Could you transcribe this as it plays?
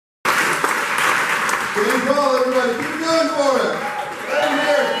James Paul, everybody, keep going for it. Right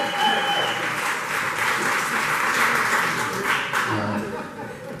here.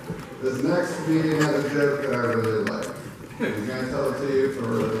 This next comedian has a joke that I really like. I'm going to tell it to you for a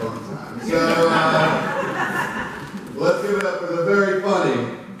really long time. So, let's give it up for the very funny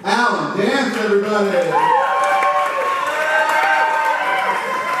Alan. Dance, everybody.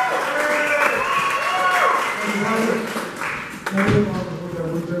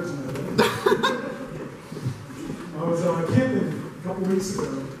 I was camping a couple weeks ago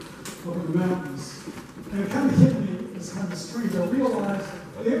up in the mountains, and it kind of hit me as kind of strange. I realized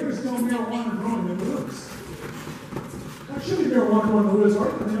there's no marijuana growing in the woods. There should be marijuana growing in the woods,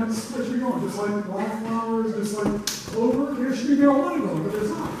 right? I mean, that's what you're going. Just like wildflowers, just like clover, there should be marijuana growing, but there's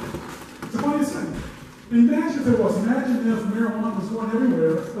not. It's the funniest thing. And imagine if there was. Imagine if marijuana was growing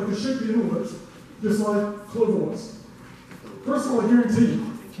everywhere, like it should be in the woods, just like clover was. First of all, I guarantee you,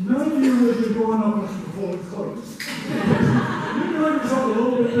 none of you would be growing up with fully clothes. You'd be like yourself a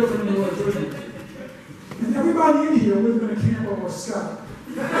little bit different in the woods, wouldn't you? And everybody in here would have been a camper or a scout.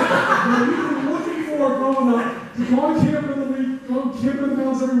 You've been looking for growing up to go on camping in the week, going camping in the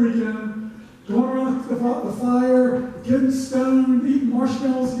mountains every weekend, going around the fire, getting stoned, eating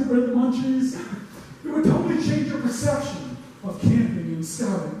marshmallows, get rid of the munchies. It would totally change your perception of camping and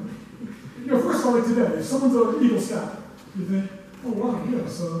scouting. You know, first of all, like today, if someone's an Eagle Scout, you think, oh wow,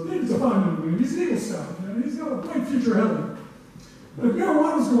 yes, he's a fine young man, he's an Eagle Scout, and he's got a bright future ahead of him. But if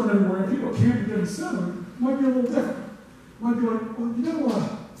marijuana's going everywhere and people camping getting stoned, it might be a little different. Might be like, well, you know, I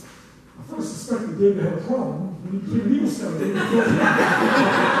first suspected David had a problem when he became an Eagle Scout.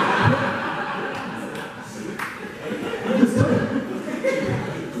 I'm just saying.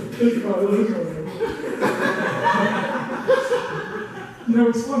 Think about it. You know,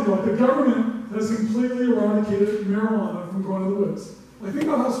 it's funny, like the government has completely eradicated marijuana from going to the woods. Like, think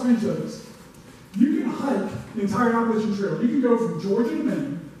about how strange that is. You can hike the entire Appalachian Trail. You can go from Georgia to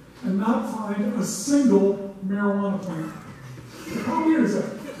Maine and not find a single marijuana plant. How weird is that?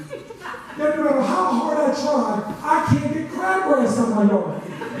 Yet no matter how hard I try, I can't get crabgrass out of my yard.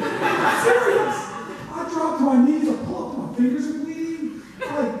 I'm serious. I drop to my knees, I pull up, my fingers are bleeding. I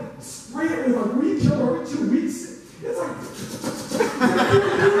like spray it with a weed killer every 2 weeks. It's like,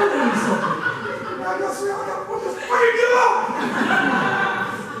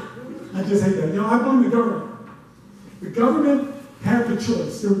 I just hate that. You know, I blame the government. The government had the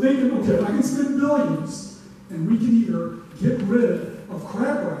choice. They were thinking, okay, I can spend billions, and we can either get rid of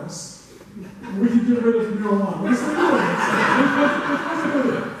crabgrass, or we can get rid of marijuana. What's the difference?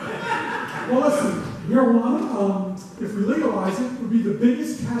 Well, listen, marijuana, if we legalize it, would be the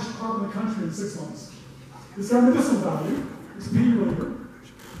biggest cash crop in the country in 6 months. It's got medicinal value, it's pain reliever,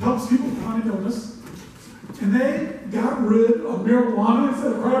 helps people with chronic illness, and they got rid of marijuana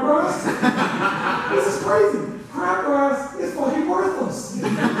instead of crabgrass? This is crazy. Crabgrass is fucking worthless. You know,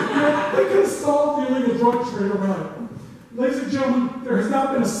 they could have solved the illegal drug trade around it. Ladies and gentlemen, there has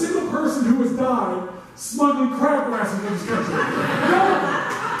not been a single person who has died smuggling crabgrass into this country. No!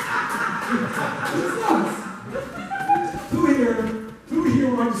 It's nuts. Who here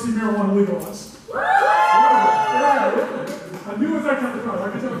would like to see marijuana legalized? I knew it was that kind of crowd. I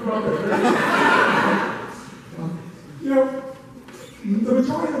could tell the crowd there. You know, the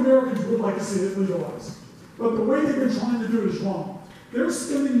majority of Americans would like to see it legalized. But the way they've been trying to do it is wrong. They're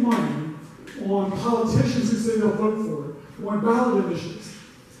spending money on politicians who say they'll vote for it, on ballot initiatives.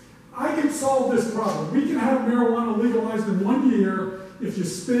 I can solve this problem. We can have marijuana legalized in 1 year if you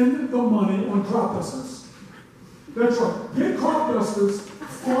spend the money on crop dusters. That's right. Get crop dusters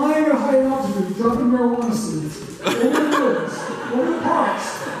flying at high altitude, dropping marijuana seeds over the woods, over the parks,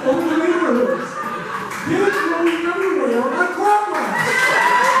 over the neighborhoods. Get it growing everywhere like crabgrass.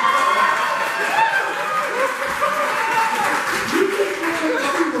 You get it growing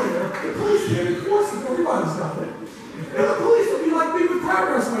everywhere. The police can't enforce it. Everybody's got it. And the police will be like me with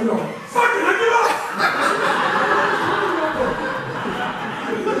crabgrass in my yard. Fuck it, I give up!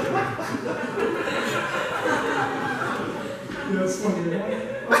 Yeah, it's funny. I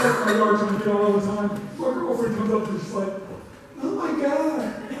work in my yard trying to get out all the time. My girlfriend comes up and she's like, oh my God,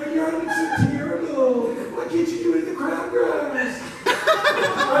 my yard looks so terrible. Why can't you do it in the crabgrass?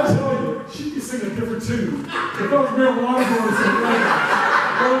 I tell you, she'd be singing a different tune. If that was marijuana going to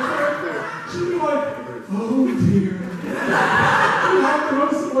she'd be like, oh dear. You have the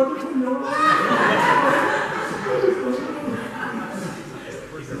most wonderful yard.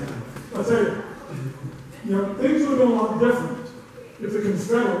 I'll tell you, things would have been a lot different if the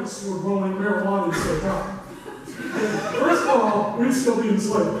Confederates were growing marijuana instead of cotton. First of all, we'd still be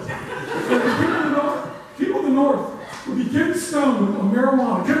enslaved. People in the North would be getting stoned on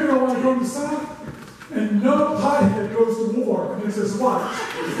marijuana, getting marijuana going to the South. And no pothead goes to war against his wife.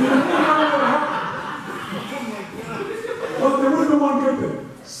 But there would have been one good thing.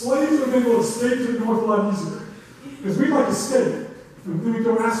 Slaves would have been able to escape to the north a lot easier. Because we'd like to escape. And then we'd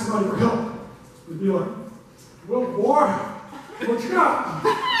go ask somebody for help. They'd be like, well, boy, what you got?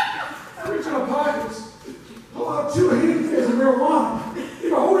 Reach in our pockets, pull out 2 handfuls of marijuana. You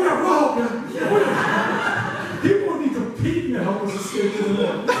go, oh yeah, we'll help you. People would be competing to help us escape to the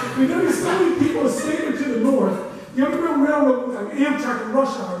north. I mean, there are so many people escaping to the north. The Underground Railroad was like Amtrak and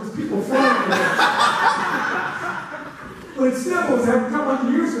rush hour, because people flying there. But instead, what was happening, a couple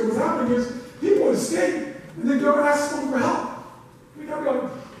hundred years ago, what's happening is people would escape and then go ask someone for help. We gotta go,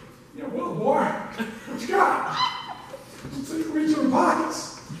 well, boy, what you got? So you can reach in your pockets.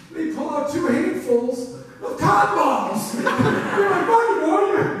 They pull out 2 handfuls of cotton balls. You're like, buddy, boy,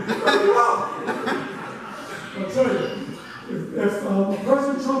 you're up. I'll tell you, if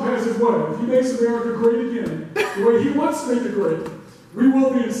President Trump has his way, if he makes America great again, the way he wants to make it great, we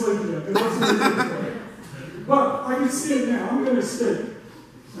will be enslaved again. Because that's what he's doing. But I can see it now. I'm going to escape.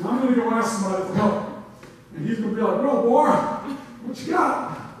 And I'm going to go ask somebody for help. And he's going to be like, well, boy, what you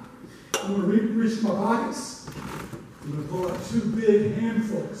got? I'm going to reach in my pockets. I'm going to pull out 2 big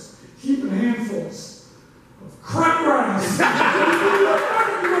handfuls, heaping handfuls of crabgrass.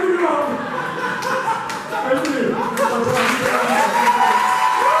 Thank you.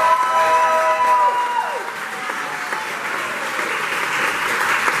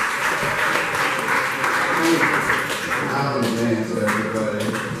 Everybody.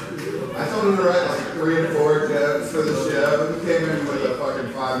 I told him to write like 3 and 4 jokes for the show, and he came in with a fucking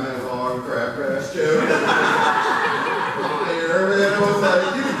 5-minute long crabgrass joke. And it was like,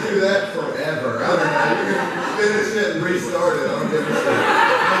 you can do that forever. I don't know, you can finish it and restart it. I don't give a shit.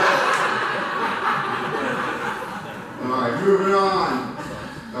 Alright, moving on.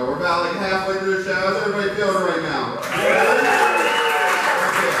 We're about like halfway through the show. How's everybody feeling right now?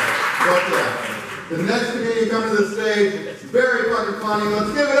 Okay. The next comedian comes to the stage. It's very fucking funny. Let's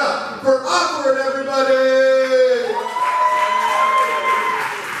give it up for Awkward, everybody!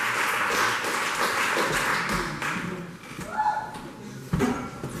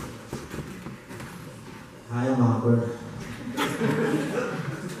 Hi, I'm Awkward.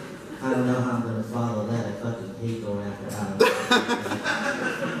 I don't know how I'm going to follow that. I fucking hate going after Adam.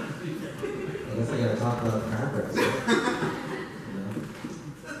 I guess I got to talk about crabgrass.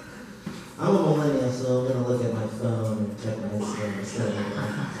 I'm a millennial, so I'm going to look at my phone and check my Instagram instead of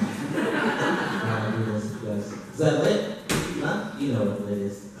Is that lit? Huh? You know what lit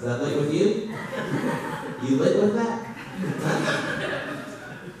is. Is that lit with you? You lit with that? Huh?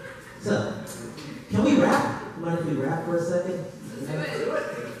 So, can we rap? Mind if we rap for a second?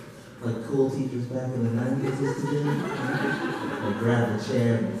 Like cool teachers back in the 90s used to do? Like grab the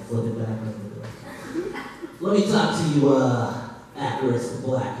chair and flip it back. Let me talk to you, actors for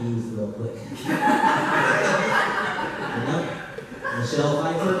black youth real quick. You know? Michelle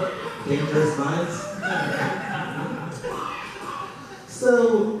Pfeiffer, Dangerous Minds. So,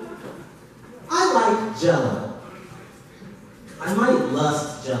 I like Jell-O. I might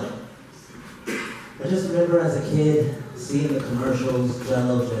lust Jell-O. I just remember as a kid seeing the commercials,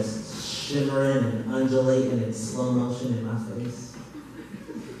 Jell-O just shimmering and undulating in slow motion in my face.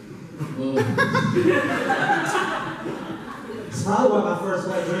 It's probably why my first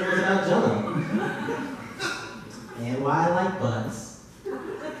wet dream was about Jell-O. And why I like butts.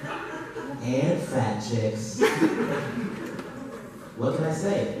 And fat chicks. What can I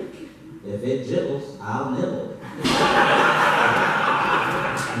say? If it jiggles, I'll nibble.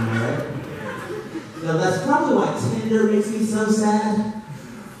 Alright? Now that's probably why Tinder makes me so sad.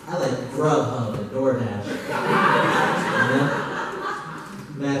 I like Grubhub and DoorDash. You know?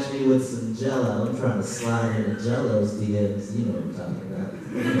 Match me with some Jell-O. I'm trying to slide into Jell-O's DMs. You know what I'm talking about.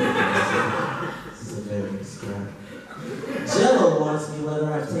 This is a very described. Jell-O wants me whether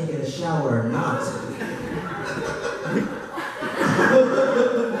I've taken a shower or not.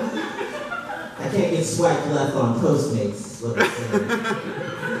 I can't get swiped left on Postmates, is what I'm saying.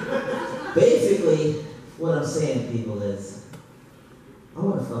 Basically, what I'm saying to people is, I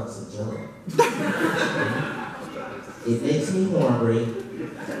want to fuck some Jell-O. It makes me hungry.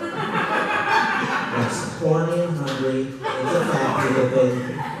 It's horny and hungry. It's a fat people thing.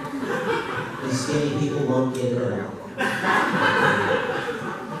 And skinny people won't get it at all.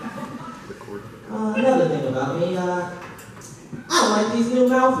 Another thing about me, I don't like these new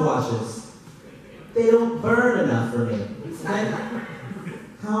mouthwashes. They don't burn enough for me.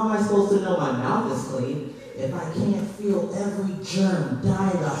 How am I supposed to know my mouth is clean if I can't feel every germ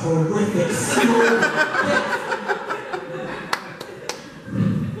dying a horrific slow death?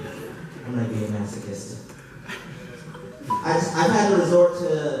 I might be a masochist. I've had to resort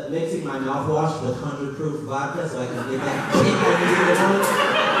to mixing my mouthwash with 100 proof vodka so I can get that kick I need in the morning.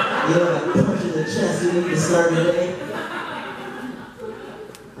 You know, that punch in the chest you need to start your day.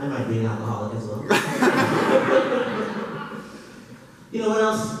 I might be an alcoholic as well. You know what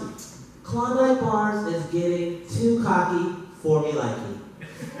else? Klondike Bars is getting too cocky for me likey.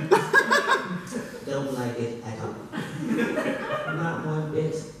 Don't like it at all. Not one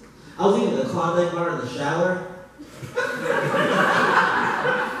bit. I was eating a Klondike bar in the shower.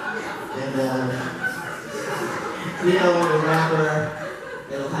 And you know, on the wrapper,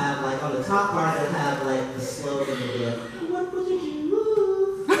 it'll have like, on the top part, it'll have like the slogan, it'll be like, what would you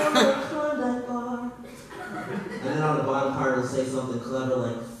move for a Klondike bar? And then on the bottom part, it'll say something clever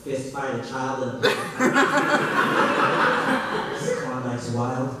like, fist fight a child and Klondike's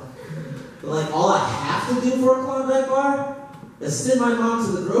wild. But like, all I have to do for a Klondike bar is send my mom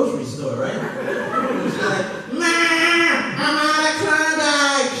to the grocery store, right? And she's like, "Mom, I'm out of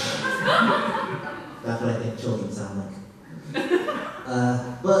Klondike." That's what I think children sound like.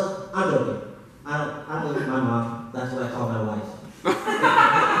 But I'm joking. I don't live with my mom. That's what I call my wife.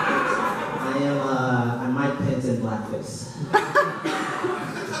 I'm Mike Pence in blackface.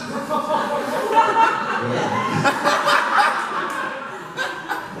 Yeah.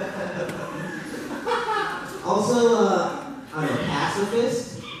 Also, I'm a pacifist,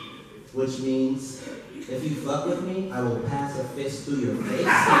 which means if you fuck with me, I will pass a fist through your face. You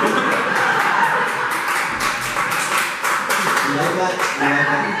like that?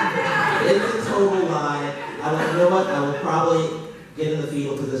 It's a total lie. You know what? I will probably get in the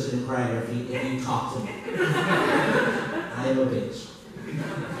fetal position and cry if you talk to me. I am a bitch.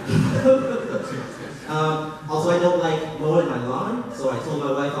 Also, I don't like mowing my lawn, so I told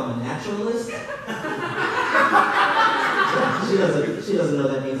my wife I'm a naturalist. She doesn't know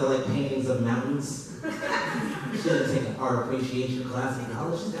that means I like paintings of mountains. She didn't take an art appreciation class in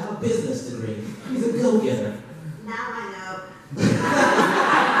college. She's got a business degree. She's a go-getter. Now I know.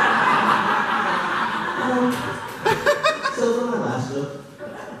 So for my last joke,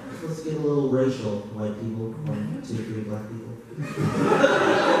 let's get a little racial, white people. 1, 2, 3 black people.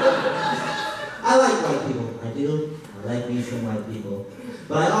 I like white people. I do. I like me some white people.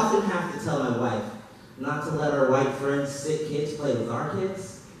 But I often have to tell my wife not to let our white friends, sick kids, play with our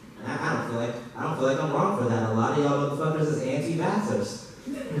kids. And I don't feel like I'm wrong for that. A lot of y'all motherfuckers is anti-vaxxers.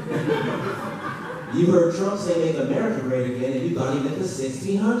 You heard Trump say make America great again, and you thought he meant the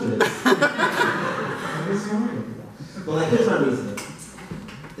 1600s. Well, like, here's my reasoning.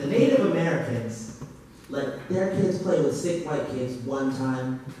 The Native Americans let their kids play with sick white kids one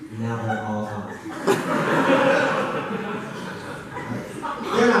time, now they're all gone.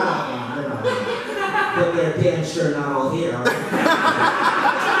 They're not all gone. But they're damn sure not all here, are they?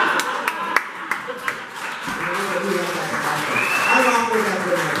 I'm off with that for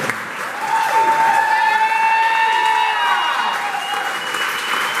my time.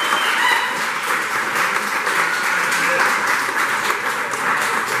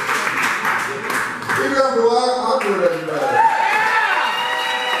 Keep it up for awkward, everybody.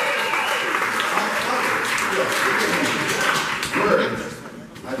 Words.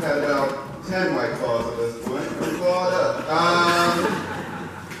 I've had about 10 white claws at this point. I'm clawed up.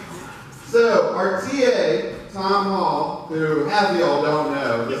 So, our TA, Tom Hall, who half of y'all don't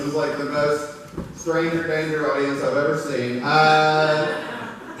know, this is like the most stranger danger audience I've ever seen.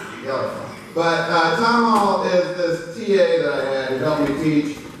 Y'all are fun. But Tom Hall is this TA that I had who helped me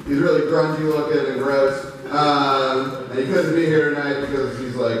teach. He's really grungy looking and gross. And he couldn't be here tonight because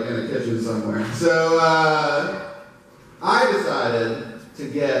he's like in a kitchen somewhere. So I decided to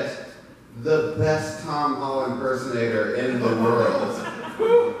get the best Tom Hall impersonator in the world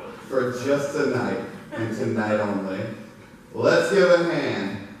for just tonight and tonight only. Let's give a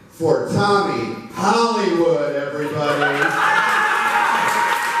hand for Tommy Hollywood, everybody.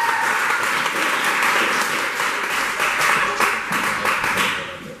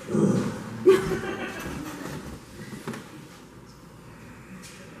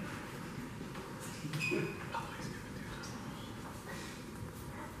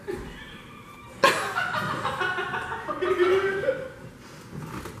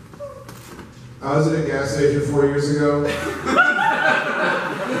 I was at a gas station 4 years ago,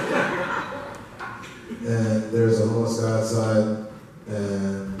 and there's a homeless guy outside,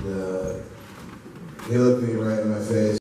 and he looked me right